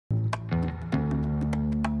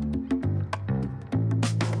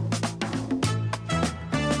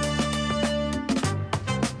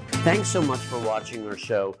Thanks so much for watching our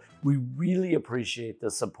show. We really appreciate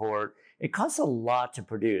the support. It costs a lot to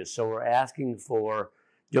produce, so we're asking for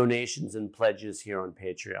donations and pledges here on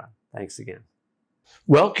Patreon. Thanks again.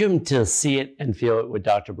 Welcome to See It and Feel It with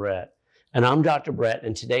Dr. Brett. And I'm Dr. Brett,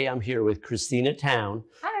 and today I'm here with Christina Town,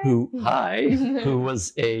 who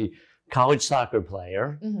was a college soccer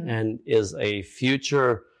player and is a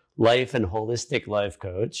future life and holistic life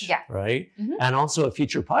coach, right? And also a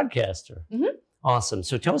future podcaster. Awesome.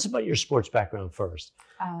 So tell us about your sports background first.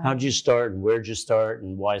 How'd you start and where'd you start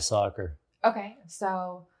and why soccer? Okay.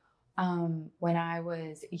 So when I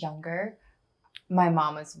was younger, my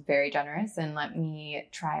mom was very generous and let me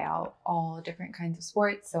try out all different kinds of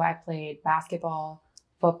sports. So I played basketball,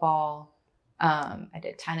 football. I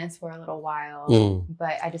did tennis for a little while,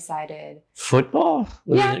 but I decided... Football?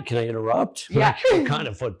 Yeah. Can I interrupt? Yeah. What kind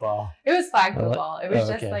of football? It was flag football. It was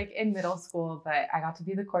just like in middle school, but I got to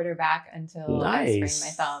be the quarterback until I sprained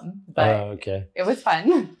my thumb. But it was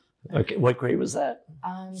fun. Okay. What grade was that?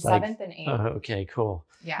 7th and 8th. Okay, cool.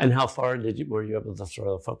 Yeah. And how far were you able to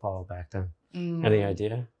throw the football back then? Any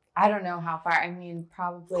idea? I don't know how far. I mean,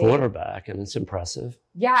 probably... Quarterback, and it's impressive.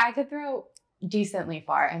 Yeah, I could throw decently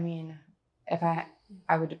far. I mean... If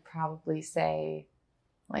I would probably say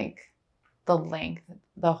like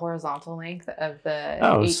the horizontal length of the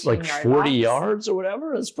it's like 40 yards or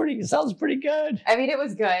whatever. It sounds pretty good. I mean, it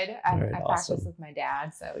was good. I awesome. practiced with my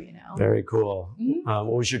dad, so you know. Very cool.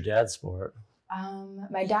 What was your dad's sport?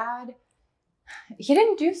 My dad, he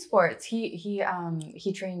didn't do sports. He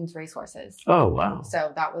trains racehorses. Oh wow!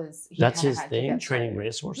 So that's his thing, training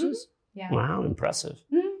racehorses. Yeah. Wow, impressive.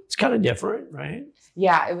 It's kind of different, right?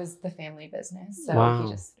 Yeah, it was the family business. So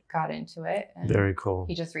he just got into it. And very cool.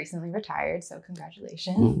 He just recently retired, so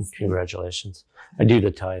congratulations. Congratulations. I do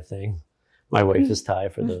the Thai thing. My wife is Thai,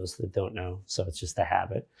 for those that don't know, so it's just a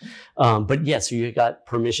habit. But yeah, so you got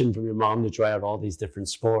permission from your mom to try out all these different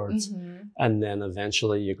sports, and then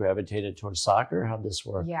eventually you gravitated towards soccer. How'd this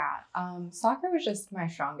work? Yeah, soccer was just my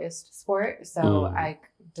strongest sport, so I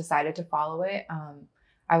decided to follow it.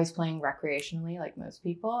 I was playing recreationally like most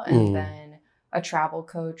people, and then a travel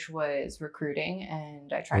coach was recruiting,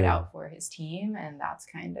 and I tried out for his team, and that's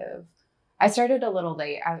kind of... I started a little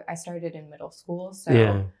late. I started in middle school,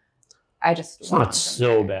 so I just... It's not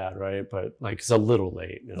so bad, right? But like it's a little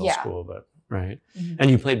late middle school, but right. And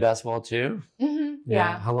you played basketball too?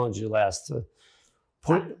 Yeah. How long did you last?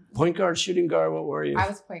 Point guard, shooting guard, what were you? I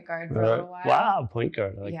was point guard for a little while. Wow, point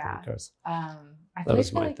guard. I like point guards. I played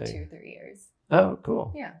for like 2-3 years. Oh,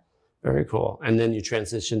 cool. Yeah. Very cool. And then you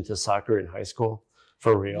transitioned to soccer in high school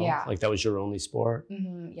for real? Yeah. Like that was your only sport?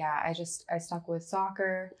 Yeah, I stuck with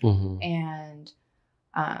soccer, and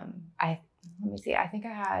let me see, I think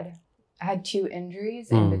I had 2 injuries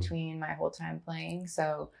in between my whole time playing.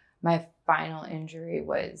 So my final injury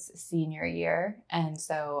was senior year, and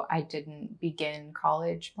so I didn't begin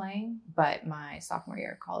college playing, but my sophomore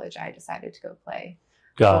year of college, I decided to go play.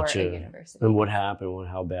 Gotcha. For a university. And what happened?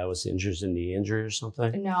 How bad was the injury? In the injury or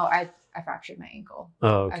something? No, I fractured my ankle.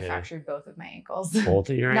 Oh, okay. I fractured both of my ankles. Both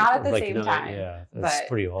of your ankles? Not at the same time. Yeah, that's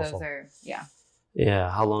pretty awful. Those are,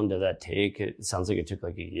 Yeah, how long did that take? It sounds like it took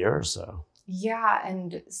like a year or so. Yeah,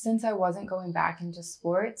 and since I wasn't going back into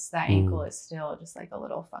sports, that ankle is still just like a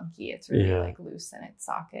little funky. It's really like loose in its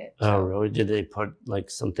socket. So. Oh, really? Did they put like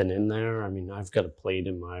something in there? I mean, I've got a plate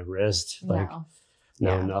in my wrist. Like,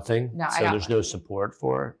 no, nothing? No, so there's no support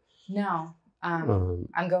for it? No.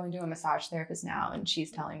 I'm going to a massage therapist now, and she's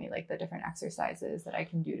telling me like the different exercises that I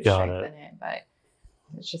can do to strengthen it. But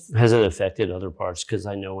it's just... Has it affected other parts? Because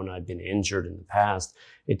I know when I've been injured in the past,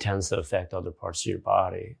 it tends to affect other parts of your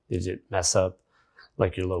body. Does it mess up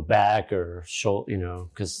like your low back or shoulder,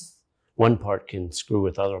 because one part can screw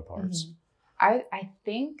with other parts. I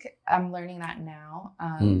think I'm learning that now,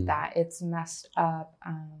 that it's messed up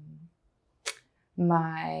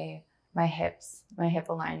my hips, my hip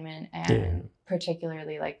alignment, and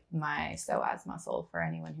particularly like my psoas muscle, for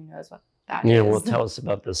anyone who knows what that is. Yeah, well, tell us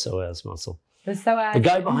about the psoas muscle. The psoas. The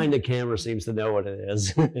guy behind the camera seems to know what it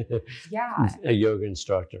is. Yeah. A yoga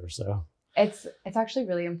instructor, so. It's actually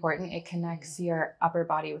really important. It connects your upper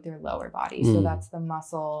body with your lower body. So that's the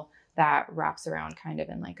muscle that wraps around kind of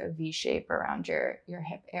in like a V shape around your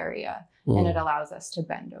hip area. And it allows us to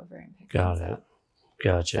bend over and pick things up.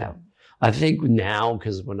 Gotcha. So. I think now,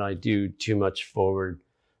 because when I do too much forward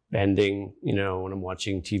bending, when I'm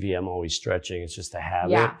watching TV, I'm always stretching. It's just a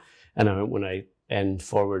habit. Yeah. And when I bend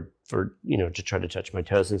forward for, to try to touch my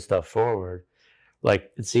toes and stuff forward,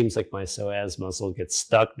 like it seems like my psoas muscle gets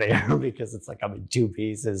stuck there because it's like I'm in 2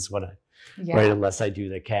 pieces when right? Unless I do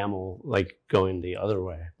the camel, like going the other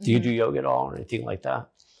way. Do you do yoga at all or anything like that?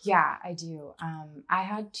 Yeah, I do. I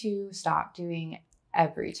had to stop doing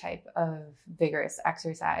every type of vigorous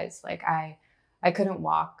exercise. Like I couldn't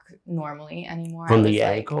walk normally anymore. From the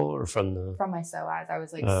ankle or from the? From my psoas. I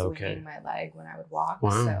was like swinging my leg when I would walk. Wow.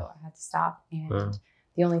 So I had to stop. And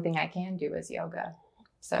the only thing I can do is yoga.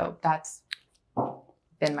 So that's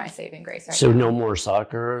been my saving grace right now. So no more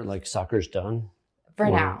soccer? Like soccer's done? For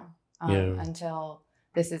now. Until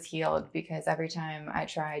this is healed, because every time I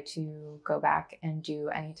try to go back and do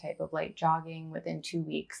any type of light jogging within 2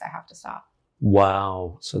 weeks, I have to stop.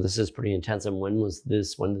 Wow. So this is pretty intense. And when was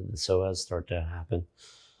this? When did the psoas start to happen?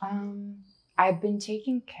 I've been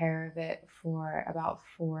taking care of it for about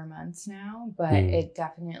 4 months now, but it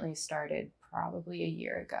definitely started probably a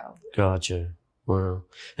year ago. Gotcha. Wow.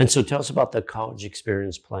 And so tell us about the college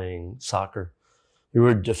experience playing soccer. You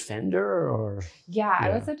were a defender or? Yeah, I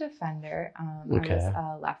was a defender. I was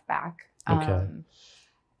a left back.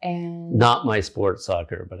 And not my sport,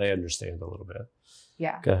 soccer, but I understand a little bit.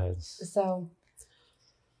 Yeah. Go ahead. So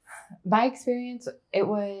my experience, it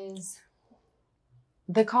was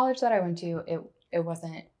the college that I went to, it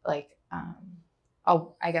wasn't like,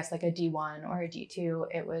 I guess like a D1 or a D2.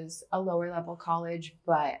 It was a lower level college,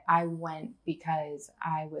 but I went because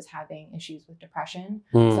I was having issues with depression.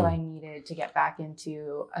 So I needed to get back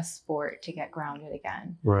into a sport to get grounded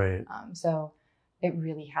again. Right. So it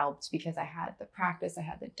really helped because I had the practice, I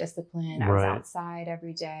had the discipline, I was outside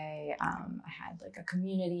every day. I had like a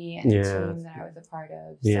community and a team that I was a part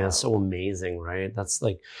of. Yeah, so amazing, right? That's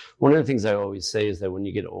like one of the things I always say is that when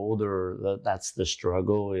you get older, that's the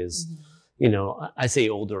struggle is, you know, I say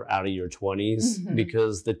older out of your 20s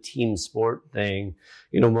because the team sport thing,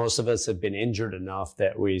 you know, most of us have been injured enough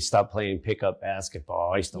that we stopped playing pickup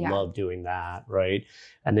basketball. I used to love doing that, right?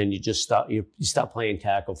 And then you just you stop playing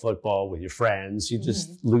tackle football with your friends. You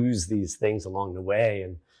just lose these things along the way.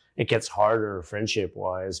 And it gets harder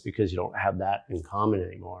friendship-wise because you don't have that in common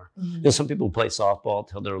anymore. You know, some people play softball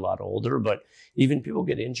till they're a lot older, but even people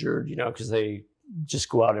get injured, you know, because they just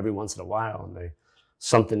go out every once in a while and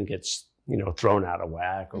something gets, you know, thrown out of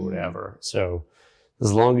whack or whatever. So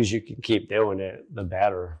as long as you can keep doing it, the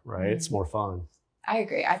better, right? It's more fun. I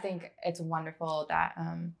agree. I think it's wonderful that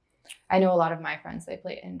I know a lot of my friends, they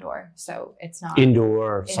play indoor. So it's not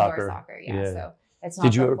indoor soccer. Yeah. So it's not.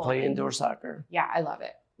 Did you ever play indoor soccer? Yeah, I love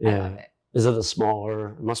it. Yeah. I love it. Is it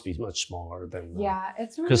it must be much smaller than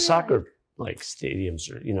it's really because soccer like stadiums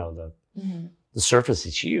are, you know, the surface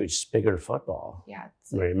is huge. It's bigger than football. Yeah,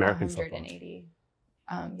 it's like American 180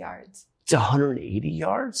 yards. It's 180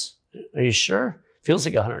 yards? Are you sure? Feels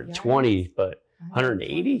like 120, but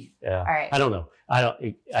 180? Yeah. All right. I don't know. I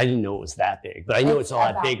didn't know it was that big, but I know it's a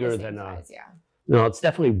lot bigger than size, No, it's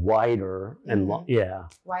definitely wider and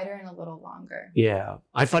wider and a little longer. Yeah.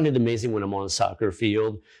 I find it amazing when I'm on a soccer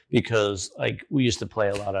field because like we used to play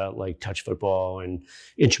a lot of like touch football and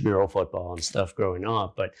intramural football and stuff growing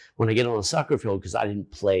up. But when I get on a soccer field, because I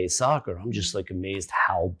didn't play soccer, I'm just like amazed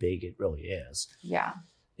how big it really is. Yeah.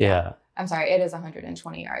 Yeah. I'm sorry, it is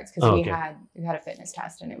 120 yards because we had a fitness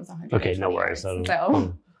test and it was 120 Okay, no worries. yards.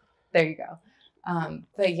 So there you go.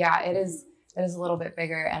 But yeah, it is a little bit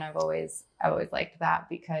bigger, and I've always liked that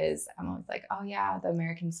because I'm always like, oh yeah, the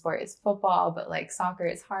American sport is football, but like soccer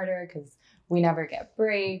is harder because we never get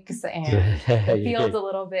breaks and the field's a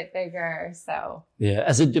little bit bigger. So yeah,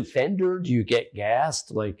 as a defender, do you get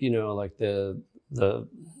gassed? Like, you know, like the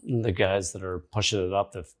guys that are pushing it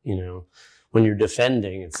up, you know, when you're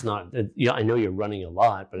defending, it's not, I know you're running a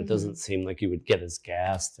lot, but it doesn't seem like you would get as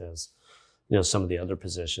gassed as, you know, some of the other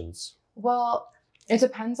positions. Well, it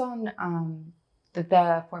depends on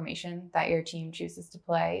the formation that your team chooses to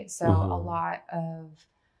play. So a lot of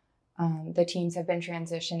the teams have been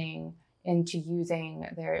transitioning into using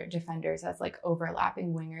their defenders as like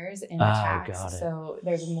overlapping wingers in attacks. So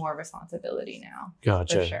there's more responsibility now.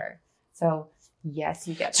 Gotcha. For sure. So yes,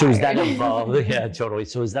 you get tired. So is that evolved? Yeah, totally.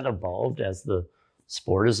 So is that evolved as the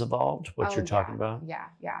sport has evolved, what you're talking about?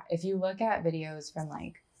 Yeah. If you look at videos from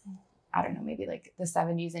like, I don't know, maybe like the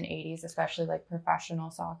 70s and 80s, especially like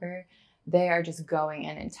professional soccer, they are just going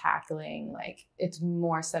in and tackling. Like it's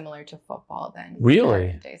more similar to football than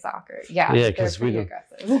current day soccer. Yeah, because we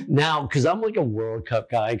aggressive. Now, because I'm like a World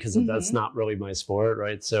Cup guy, because that's not really my sport,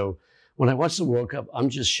 right? So when I watch the World Cup, I'm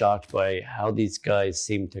just shocked by how these guys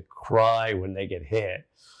seem to cry when they get hit.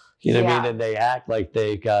 You know what I mean? And they act like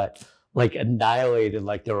they got like annihilated,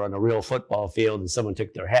 like they're on a real football field and someone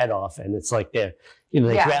took their head off, and it's like they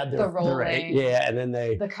grab their rolling, and then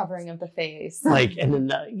the covering of the face, like, and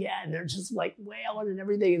then and they're just like wailing and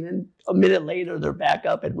everything, and then a minute later they're back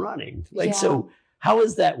up and running. Like, so how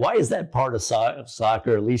is that? Why is that part of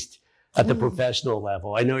soccer, at least at the professional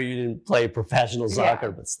level? I know you didn't play professional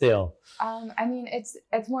soccer, but still. I mean, it's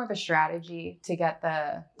more of a strategy to get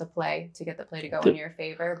the play to go in your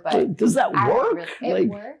favor. But does that work? It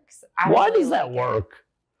works. Why does that work?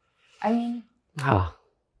 I mean,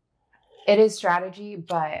 it is strategy,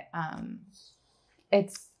 but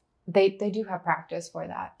they do have practice for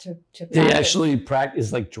that. To practice. They actually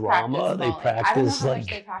practice like drama. They practice. I don't know how much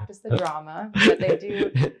they practice the drama, but they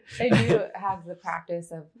do have the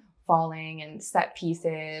practice of falling and set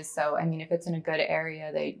pieces. So I mean, if it's in a good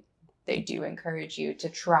area, they do encourage you to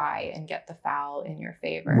try and get the foul in your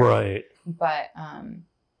favor. Right. But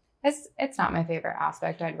it's not my favorite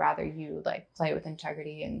aspect. I'd rather you like play with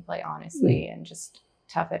integrity and play honestly and just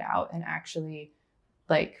tough it out and actually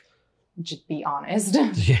like just be honest.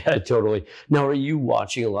 Yeah, totally. Now, are you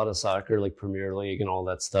watching a lot of soccer, like Premier League and all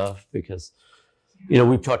that stuff? Because, you know,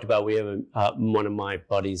 we've talked about, we have one of my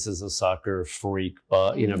buddies is a soccer freak,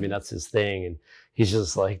 but, you know, I mean, that's his thing. And he's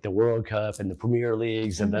just like the World Cup and the Premier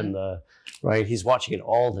Leagues and then he's watching it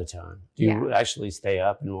all the time. Do you actually stay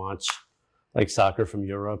up and watch like soccer from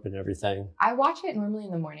Europe and everything? I watch it normally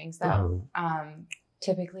in the mornings though.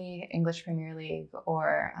 Typically English Premier League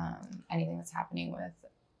or anything that's happening with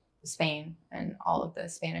Spain and all of the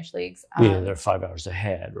Spanish leagues. They're 5 hours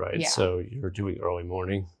ahead, right? Yeah. So you're doing early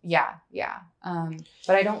morning. Yeah.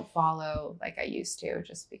 But I don't follow like I used to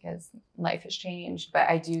just because life has changed. But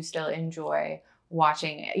I do still enjoy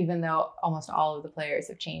watching, even though almost all of the players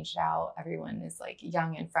have changed out. Everyone is like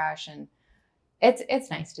young and fresh, and it's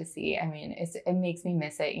nice to see. I mean, it makes me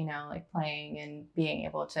miss it, you know, like playing and being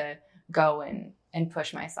able to go and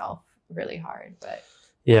push myself really hard. But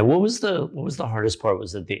yeah, what was the hardest part?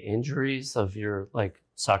 Was it the injuries of your like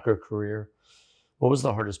soccer career? What was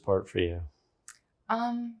the hardest part for you?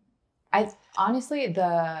 I honestly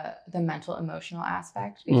the mental emotional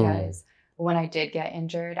aspect, because when I did get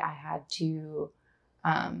injured, I had to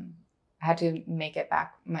make it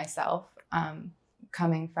back myself.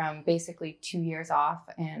 Coming from basically 2 years off,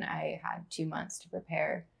 and I had 2 months to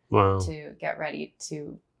prepare to get ready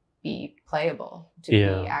to be playable, to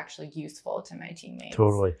be actually useful to my teammates.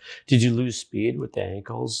 Totally. Did you lose speed with the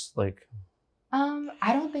ankles? Like,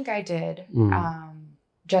 I don't think I did.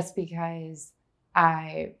 Just because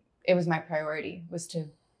it was my priority was to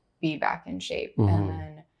be back in shape. And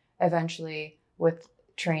then eventually with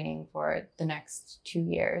training for the next 2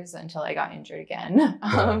 years until I got injured again.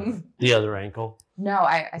 The other ankle? No,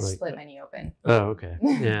 I split my knee open. Oh, okay.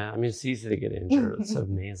 Yeah. I mean, it's easy to get injured. It's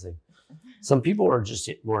amazing. Some people are just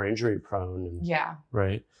more injury prone. And, yeah.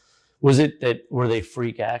 Right. Was it that, were they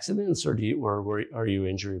freak accidents or are you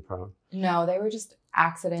injury prone? No, they were just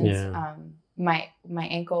accidents. Yeah. My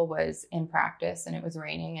ankle was in practice and it was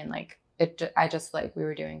raining, and like we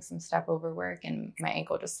were doing some step over work and my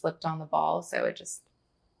ankle just slipped on the ball. So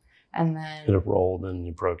and then it rolled and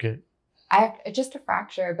you broke it? Just a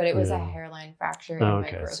fracture, but it was a hairline fracture in my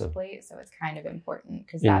growth plate. So it's kind of important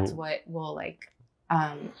because that's what will like,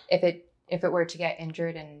 if it were to get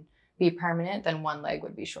injured and be permanent, then one leg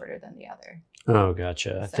would be shorter than the other. Oh,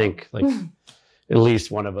 gotcha. I think like at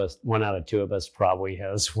least one out of two of us probably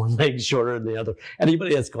has one leg shorter than the other.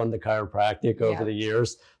 Anybody that's gone to chiropractic over the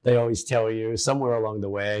years, they always tell you somewhere along the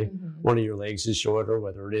way, one of your legs is shorter,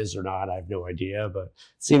 whether it is or not, I have no idea, but it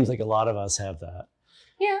seems like a lot of us have that.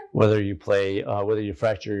 Yeah. Whether you play, whether you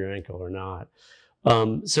fracture your ankle or not.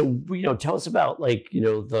 So, you know, tell us about like, you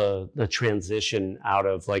know, the transition out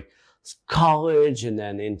of like college and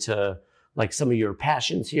then into like some of your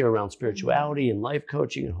passions here around spirituality and life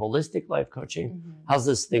coaching and holistic life coaching. How's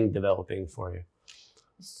this thing developing for you?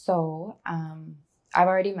 So, I've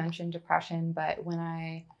already mentioned depression, but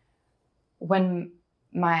when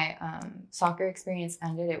my soccer experience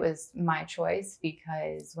ended, it was my choice,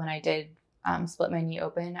 because when I did split my knee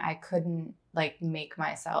open, I couldn't like make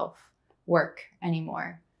myself work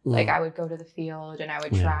anymore. Like I would go to the field and I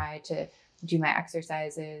would try to do my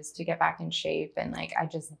exercises to get back in shape, and like I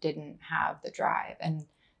just didn't have the drive, and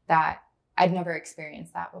that I'd never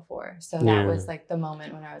experienced that before. So that was like the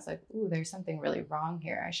moment when I was like, ooh, there's something really wrong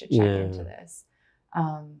here. I should check into this.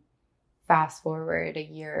 Fast forward a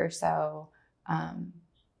year or so,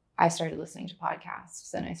 I started listening to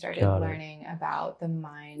podcasts and I started learning about the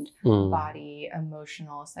mind, body,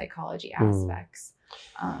 emotional psychology aspects.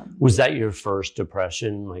 Was that your first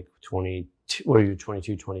depression, like 22, were you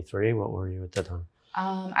 22, 23? What were you at that time?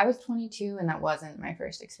 I was 22, and that wasn't my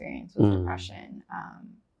first experience with depression.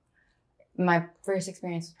 My first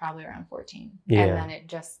experience was probably around 14. And then it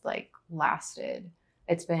just like lasted.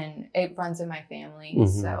 It runs in my family.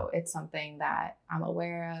 So it's something that I'm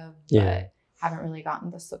aware of, but haven't really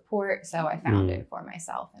gotten the support. So I found it for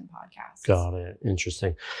myself in podcasts. Got it.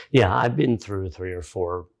 Interesting. Yeah, I've been through 3 or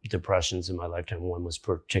 4 depressions in my lifetime. One was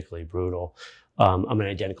particularly brutal. I'm an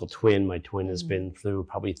identical twin. My twin has been through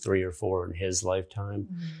probably 3 or 4 in his lifetime.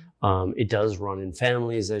 It does run in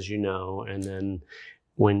families, as you know, and then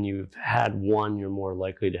when you've had one, you're more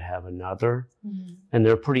likely to have another. And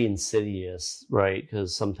they're pretty insidious, right?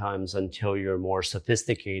 Because sometimes until you're more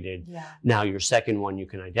sophisticated, now your second one, you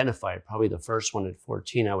can identify it. Probably the first one at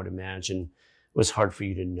 14, I would imagine, was hard for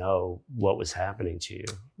you to know what was happening to you.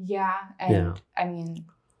 Yeah. And I mean,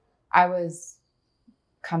 I was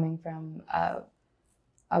coming from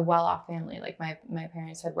a well-off family. Like my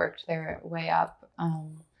parents had worked their way up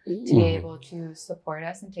to be able to support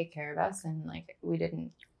us and take care of us, and like we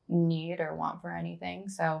didn't need or want for anything.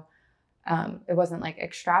 So it wasn't like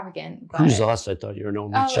extravagant. But... Who's us? I thought you were an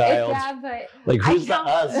only child. Yeah, but like who's the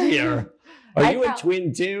us here? Are you a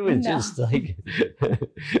twin too? It's just like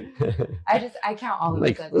I count all of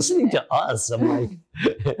like us. Listening to us, I'm like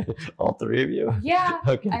all 3 of you. Yeah.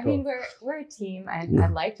 Okay, I cool. mean, we're a team.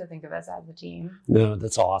 I'd like to think of us as a team. No,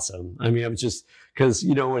 that's awesome. I mean, I'm just because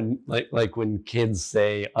when like when kids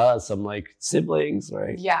say us, I'm like siblings,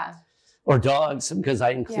 right? Yeah. Or dogs, because I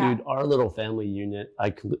include our little family unit.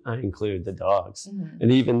 I include the dogs,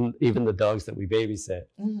 and even the dogs that we babysit.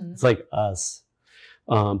 It's like us.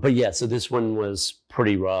 But yeah, so this one was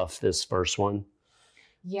pretty rough, this first one.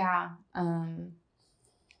 Yeah.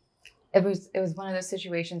 It was one of those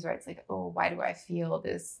situations where it's like, oh, why do I feel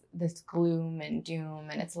this gloom and doom,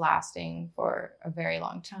 and it's lasting for a very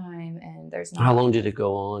long time, and there's not. How long did it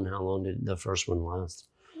go on? How long did the first one last?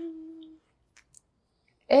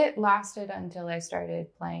 It lasted until I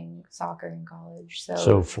started playing soccer in college.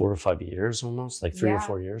 So 4 or 5 years almost, like 3 or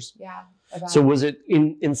 4 years? Yeah. So was it,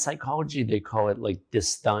 in psychology, they call it like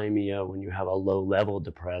dysthymia, when you have a low level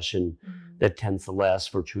depression that tends to last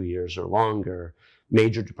for 2 years or longer.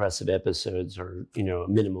 Major depressive episodes are, a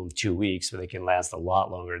minimum of 2 weeks, but they can last a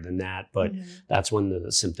lot longer than that. But that's when the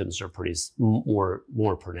symptoms are pretty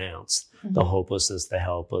more pronounced. The hopelessness, the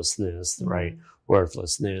helplessness, right?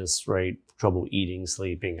 Worthlessness, right? Trouble eating,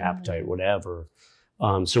 sleeping, appetite, whatever.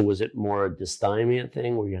 So was it more a dysthymia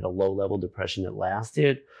thing where you had a low level depression that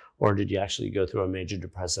lasted? Or did you actually go through a major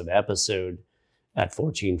depressive episode at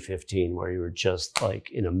 14, 15 where you were just like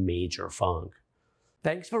in a major funk?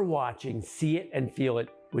 Thanks for watching See It and Feel It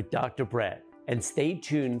with Dr. Brett. And stay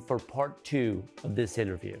tuned for part 2 of this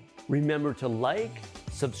interview. Remember to like,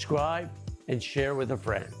 subscribe, and share with a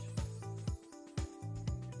friend.